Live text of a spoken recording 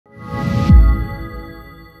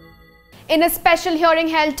In a special hearing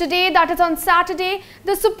held today, that is on Saturday,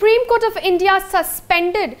 the Supreme Court of India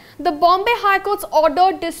suspended the Bombay High Court's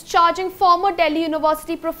order discharging former Delhi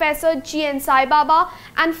University professor G N Saibaba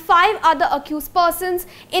and 5 other accused persons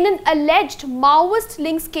in an alleged Maoist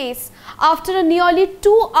links case. After a nearly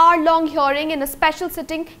 2-hour-long hearing in a special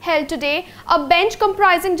sitting held today, a bench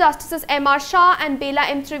comprising Justices M.R. Shah and Bela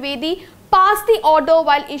M Trivedi passed the order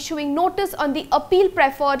while issuing notice on the appeal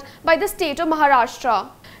preferred by the State of Maharashtra.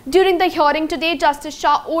 During the hearing today, Justice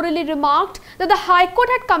Shah orally remarked that the High Court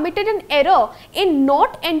had committed an error in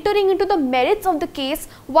not entering into the merits of the case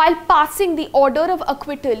while passing the order of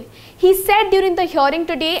acquittal. He said during the hearing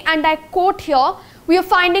today, and I quote here, "We are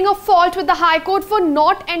finding a fault with the High Court for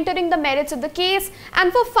not entering the merits of the case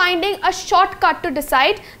and for finding a shortcut to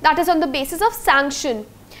decide, that is on the basis of sanction."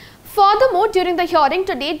 Furthermore, during the hearing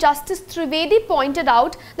today, Justice Trivedi pointed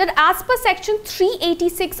out that as per Section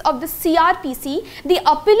 386 of the CRPC, the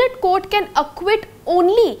appellate court can acquit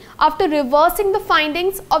only after reversing the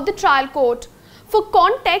findings of the trial court. For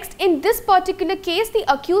context, in this particular case, the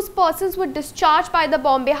accused persons were discharged by the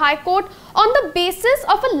Bombay High Court on the basis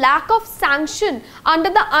of a lack of sanction under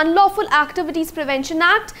the Unlawful Activities Prevention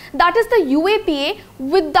Act, that is the UAPA,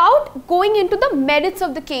 without going into the merits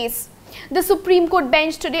of the case. The Supreme Court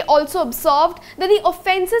bench today also observed that the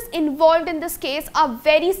offences involved in this case are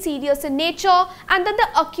very serious in nature and that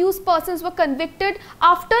the accused persons were convicted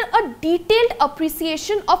after a detailed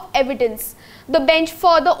appreciation of evidence. The bench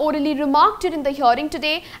further orally remarked during the hearing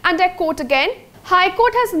today, and I quote again, "High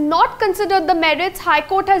Court has not considered the merits. High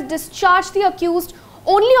Court has discharged the accused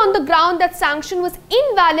only on the ground that sanction was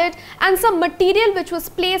invalid and some material which was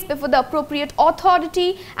placed before the appropriate authority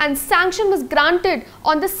and sanction was granted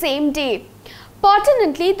on the same day."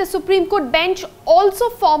 Pertinently, the Supreme Court bench also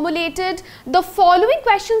formulated the following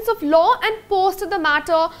questions of law and posted the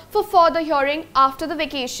matter for further hearing after the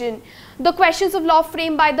vacation. The questions of law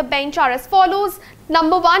framed by the bench are as follows.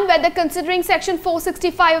 Number 1, whether considering Section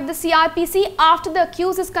 465 of the CRPC after the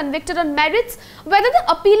accused is convicted on merits, whether the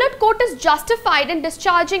appellate court is justified in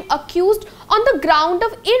discharging accused on the ground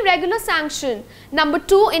of irregular sanction. Number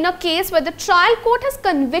 2, in a case where the trial court has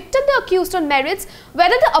convicted the accused on merits,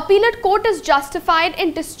 whether the appellate court is justified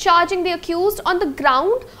in discharging the accused on the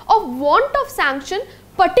ground of want of sanction,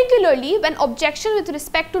 particularly when objection with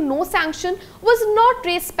respect to no sanction was not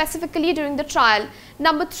raised specifically during the trial.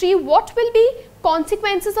 Number 3, what will be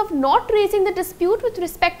consequences of not raising the dispute with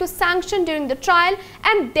respect to sanction during the trial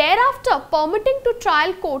and thereafter permitting to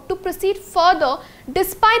trial court to proceed further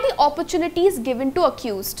despite the opportunities given to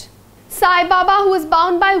accused. Saibaba, who is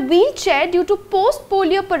bound by wheelchair due to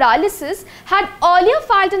post-polio paralysis, had earlier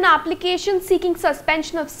filed an application seeking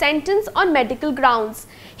suspension of sentence on medical grounds.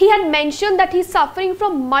 He had mentioned that he is suffering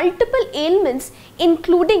from multiple ailments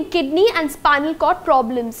including kidney and spinal cord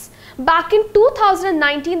problems. Back in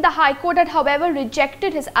 2019, the High Court had however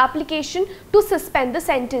rejected his application to suspend the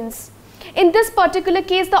sentence. In this particular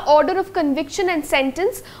case, the order of conviction and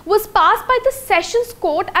sentence was passed by the Sessions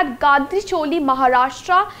Court at Gadricholi,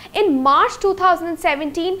 Maharashtra in March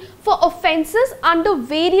 2017 for offences under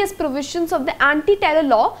various provisions of the anti-terror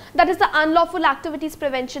law, that is the Unlawful Activities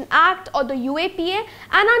Prevention Act or the UAPA,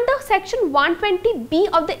 and under Section 120B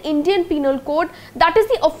of the Indian Penal Code, that is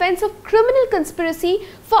the offence of criminal conspiracy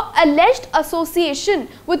for alleged association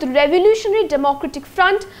with Revolutionary Democratic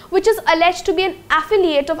Front, which is alleged to be an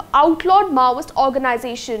affiliate of outlawed Maoist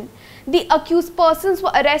organization. The accused persons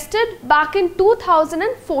were arrested back in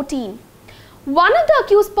 2014. One of the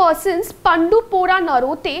accused persons, Pandu Pora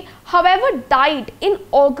Narote, however died in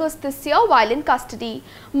August this year while in custody.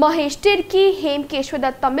 Mahesh Tirki,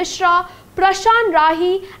 Hemkeshwadatta Mishra, Prashant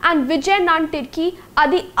Rahi and Vijay Nand Tirki are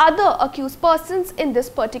the other accused persons in this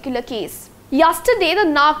particular case. Yesterday, the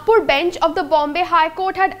Nagpur bench of the Bombay High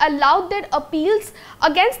Court had allowed their appeals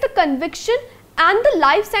against the conviction and the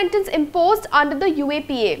life sentence imposed under the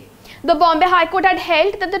UAPA. The Bombay High Court had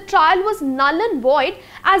held that the trial was null and void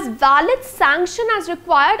as valid sanction as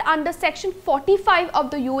required under Section 45 of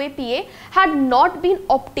the UAPA had not been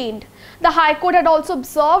obtained. The High Court had also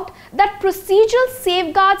observed that procedural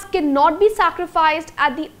safeguards cannot be sacrificed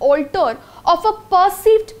at the altar of a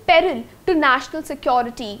perceived peril to national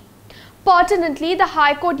security. Pertinently, the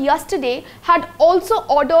High Court yesterday had also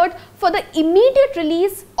ordered for the immediate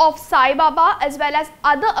release of Saibaba as well as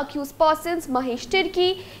other accused persons Mahesh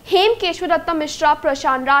Tirki, Hemkeshwadatta Mishra,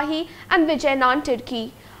 Prashant Rahi and Vijay Nand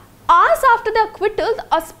Tirki. Hours after the acquittal,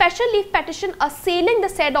 a special leave petition assailing the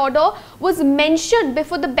said order was mentioned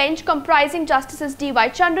before the bench comprising Justices D.Y.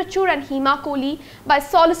 Chandrachud and Hema Kohli by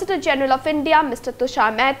Solicitor General of India Mr.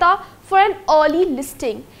 Tushar Mehta for an early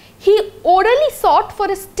listing. he orally sought for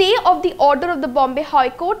a stay of the order of the Bombay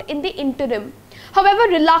High Court in the interim. However,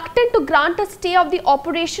 reluctant to grant a stay of the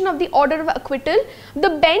operation of the order of acquittal,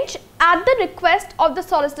 the bench, at the request of the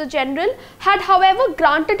Solicitor General, had however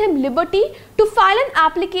granted him liberty to file an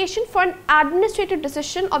application for an administrative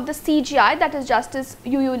decision of the CGI, that is Justice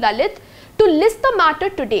U.U. Lalit, to list the matter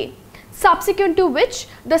today, subsequent to which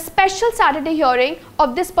the special Saturday hearing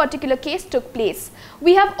of this particular case took place.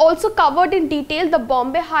 We have also covered in detail the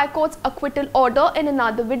Bombay High Court's acquittal order in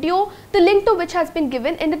another video, the link to which has been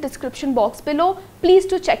given in the description box below. Please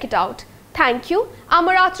do check it out. Thank you. I'm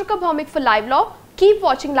Aratrika Bhaumik for LiveLaw. Keep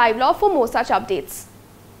watching LiveLaw for more such updates.